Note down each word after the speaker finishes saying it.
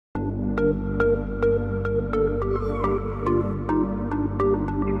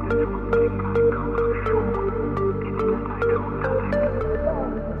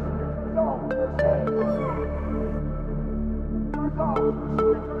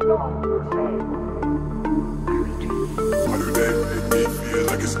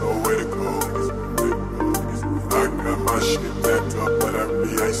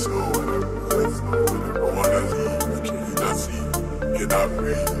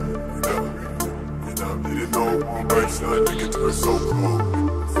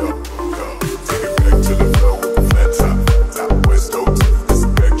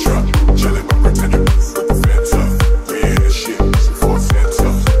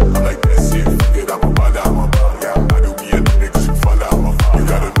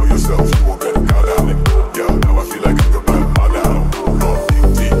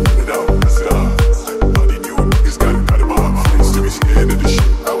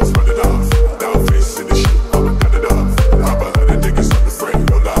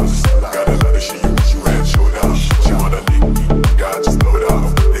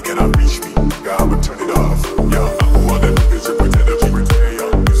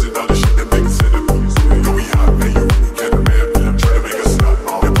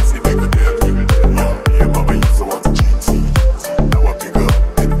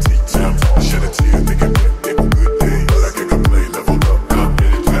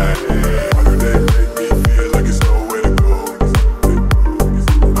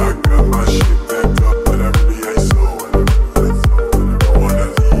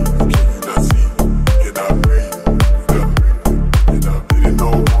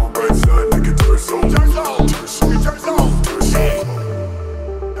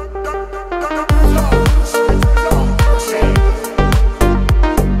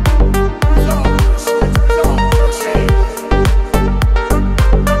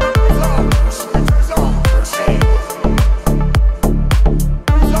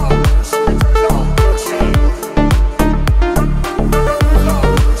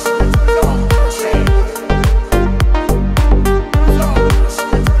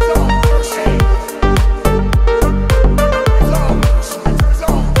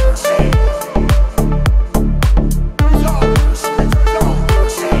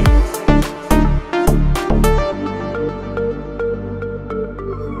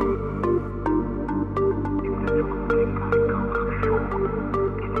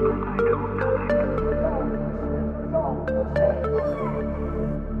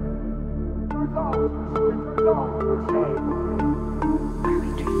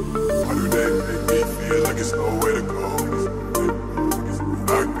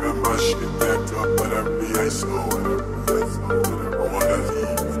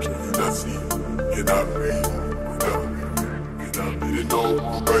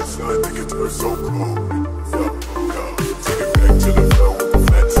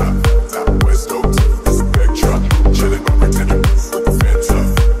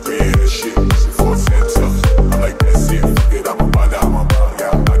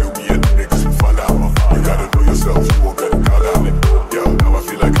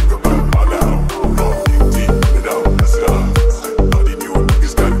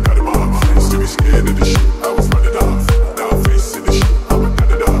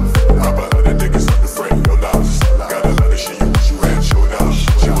Show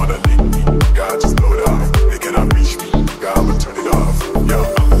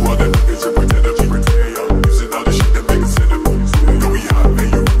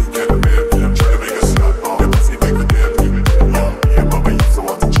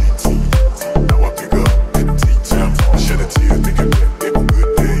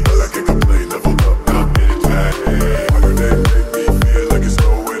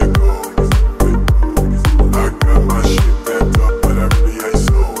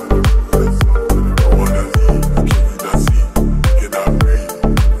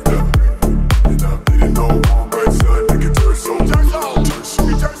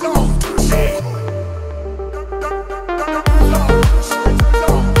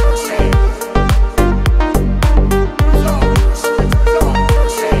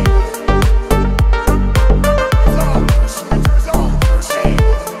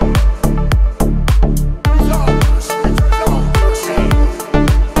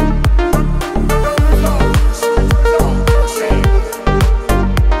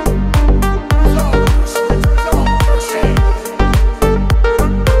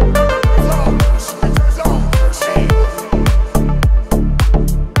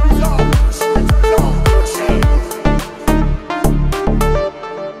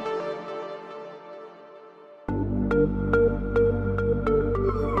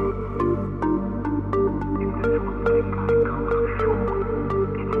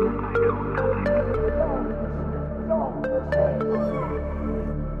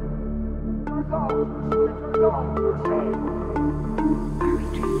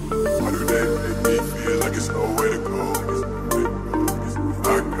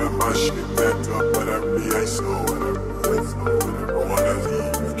so I wanna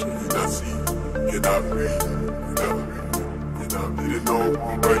leave. Can you not see? You're not breathe. Didn't know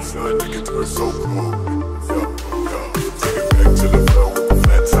one bright sun, they get to so cold. Take it back to the flow with the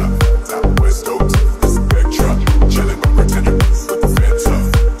flat top. West Oaks, it's a backdrop. Chillin' my pretender with the fan top.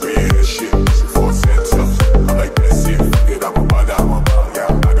 3 years shit, before Santa. I'm like, that's it, get out my mind out. Yeah,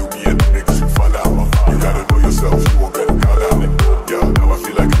 I do be a niggas who fall out. You gotta know yourself, you won't better count out. Yeah, now I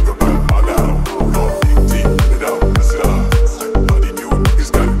feel like I'm gonna all out. Deep, put it out, mess it up. All these new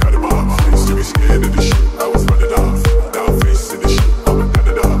niggas got him off. Used to be scared of this shit, I was running off. Now I'm facing this shit, I'm a done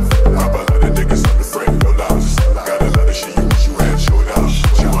it off. How about a lot of niggas on the frame, no lies. Got a lot of shit you wish you had showed off.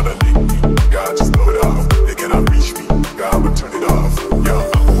 She wanna lick me, God just blow it off. They cannot reach me, God I'ma turn it off.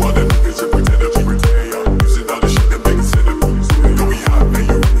 Yeah, I'm who all the niggas you pretend to be. Using all the shit that make it sit up. Know we hot, man,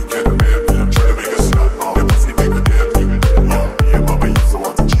 you really can't demand me. Try to make us stop, that pussy make me damn me. Yeah, me and mama used to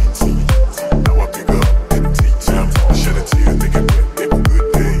want the GT. Now I pick up in the TT. Shed a tear, thinking they were good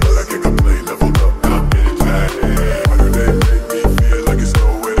days. Like I can play, leveled up, now I'm in it back. Why do they make me feel like it's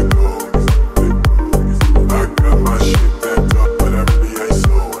nowhere to go? I got my shit packed up, but I really ain't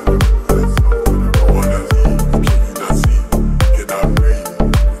so. I wanna leave, can you not see? Can I breathe?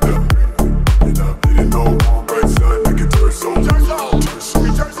 Didn't know one bright sun, they get turn so.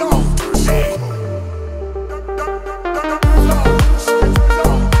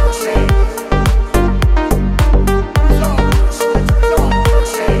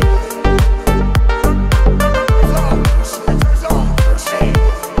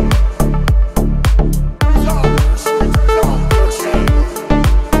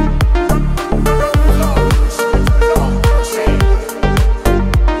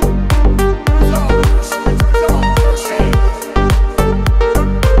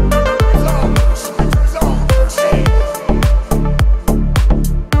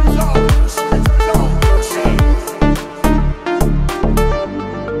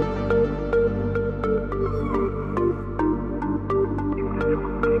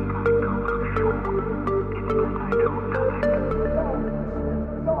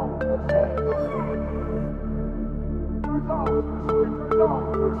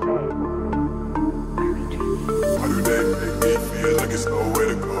 Why do they make me feel like it's nowhere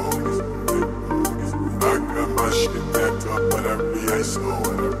to go? I got my shit packed up, but I really ain't so.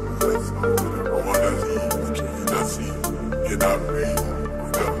 I wanna leave, can you not see? Can I breathe?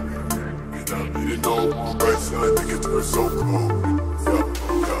 Didn't know one bright sun, they get to so cold.